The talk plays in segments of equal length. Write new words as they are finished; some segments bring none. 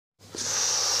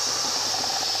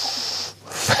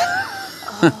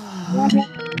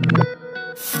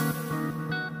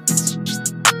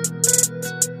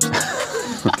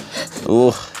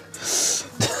Ooh.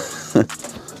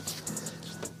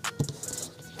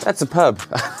 That's a pub.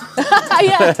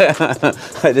 Yeah.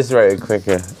 I just wrote it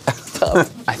quicker.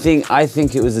 I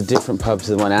think it was a different pub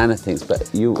to the one Anna thinks, but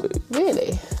you...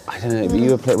 Really? I don't know, but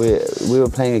you were we were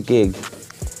playing a gig.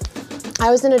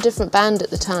 I was in a different band at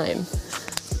the time,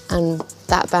 and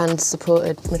that band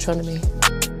supported Metronomy.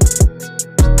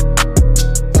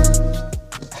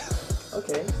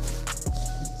 Okay.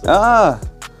 Ah,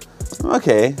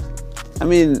 okay. I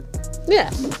mean...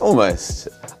 Yeah. Almost.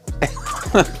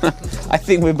 I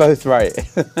think we're both right.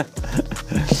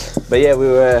 But yeah,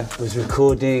 was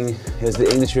recording, it was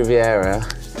the English Riviera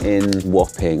in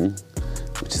Wapping,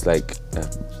 which is like a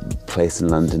place in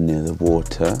London near the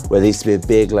water, where there used to be a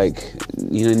big, like,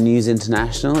 you know, News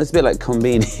International. It's a bit like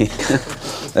Combini.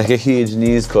 Like a huge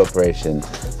news corporation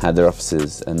had their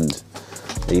offices, and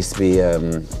there used to be,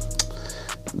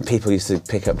 people used to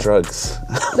pick up drugs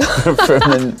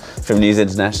from News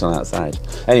International outside.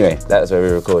 Anyway, that was where we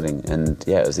were recording, and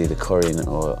yeah, it was either Corinne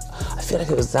or I feel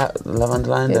like it was that Love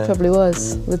Underlined. It probably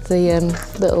was, with the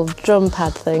little drum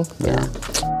pad thing. Yeah.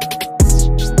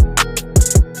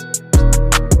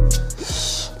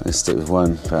 I'm gonna stick with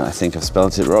one, but I think I've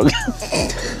spelled it wrong.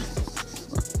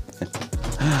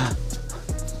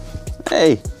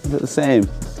 Hey, they're the same.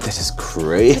 They're just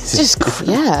crazy. It's just,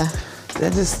 yeah.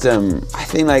 They're just, I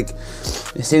think like,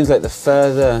 it seems like the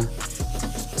further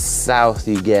south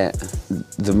you get,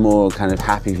 the more kind of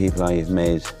happy people are you've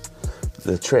made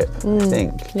the trip, I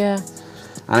think. Yeah.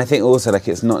 And I think also like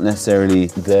it's not necessarily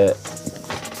the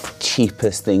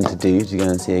cheapest thing to do to go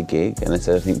and see a gig, and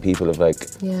so I think people have like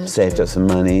saved up some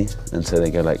money, and so they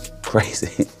go like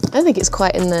crazy. I think it's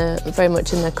quite very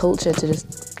much in their culture to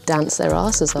just dance their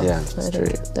asses off. Yeah, that's true.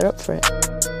 They're up for it.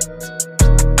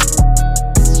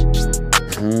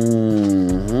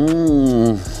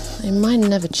 Mine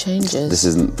never changes. This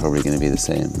isn't probably going to be the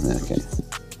same. Okay.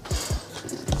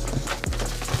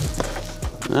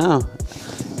 Oh.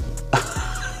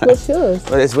 What's yours?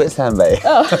 Well, it's Witsambe.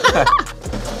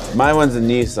 Oh. My one's a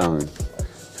new song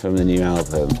from the new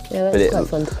album. Yeah, that's quite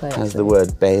fun to play. It has the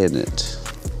word bay in it.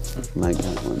 Like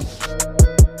that one.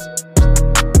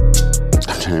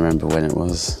 I'm trying to remember when it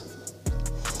was.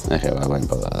 Okay, well, I won't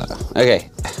bother that. Okay.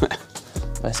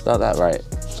 I spelled that right.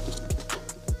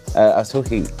 I was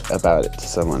talking about it to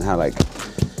someone, how like,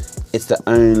 it's the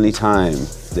only time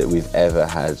that we've ever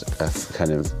had a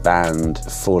kind of band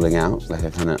falling out, like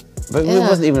a kind of, but it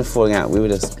wasn't even falling out, we were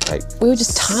just like, we were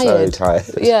just tired. So tired.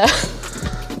 Yeah.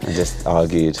 And just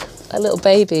argued. Like little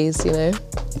babies, you know.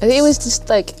 I think it was just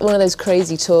like one of those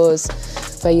crazy tours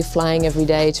where you're flying every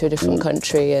day to a different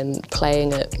country and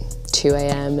playing at 2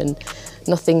 AM and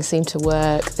nothing seemed to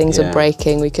work, things were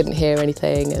breaking, we couldn't hear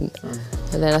anything, and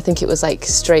then I think it was like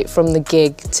straight from the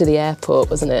gig to the airport,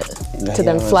 wasn't it? To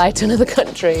then fly to another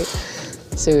country.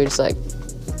 So we were just like...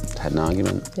 Had an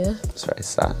argument. Yeah. It's very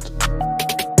sad.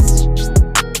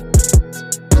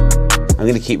 I'm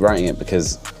going to keep writing it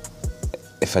because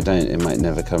if I don't, it might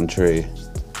never come true.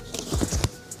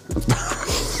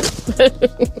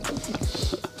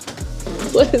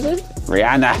 What is it?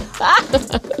 Rihanna.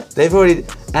 They've already,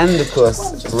 and of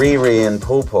course, Riri and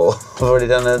Paul have already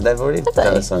done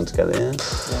a song together, yeah?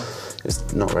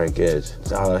 It's not very good.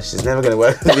 Oh, she's never going to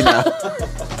work with me now.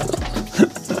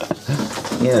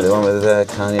 Yeah, the one with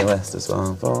Kanye West as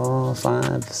well. 4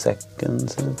 5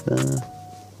 seconds of the...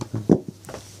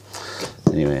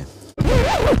 Anyway.